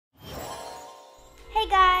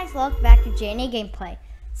guys, welcome back to J&A Gameplay.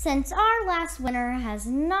 Since our last winner has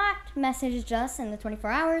not messaged us in the 24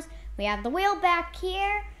 hours, we have the wheel back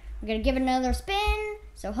here. We're going to give it another spin,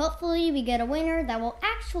 so hopefully we get a winner that will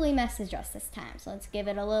actually message us this time. So let's give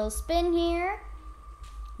it a little spin here.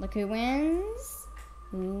 Look who wins.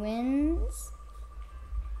 Who wins?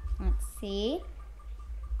 Let's see.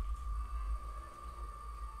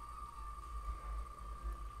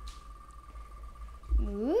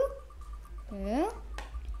 Ooh. Ooh.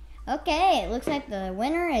 Okay, it looks like the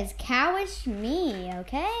winner is Cowish Me.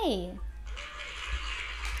 Okay.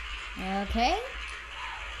 Okay.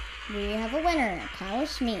 We have a winner,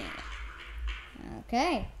 Cowish Me.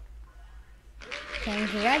 Okay.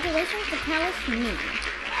 Congratulations to Cowish Me.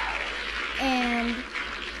 And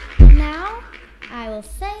now I will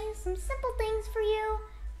say some simple things for you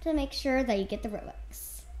to make sure that you get the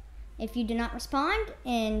Robux. If you do not respond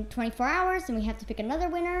in 24 hours, then we have to pick another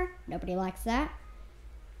winner. Nobody likes that.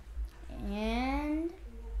 And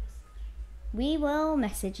we will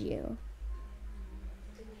message you.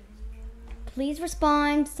 Please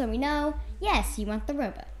respond so we know, yes, you want the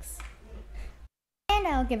Robux. And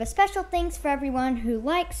I'll give a special thanks for everyone who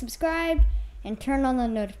liked, subscribed, and turned on the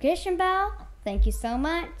notification bell. Thank you so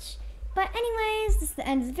much. But anyways, this is the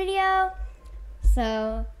end of the video.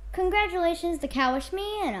 So, congratulations to Cowish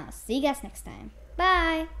Me, and I'll see you guys next time.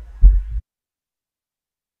 Bye!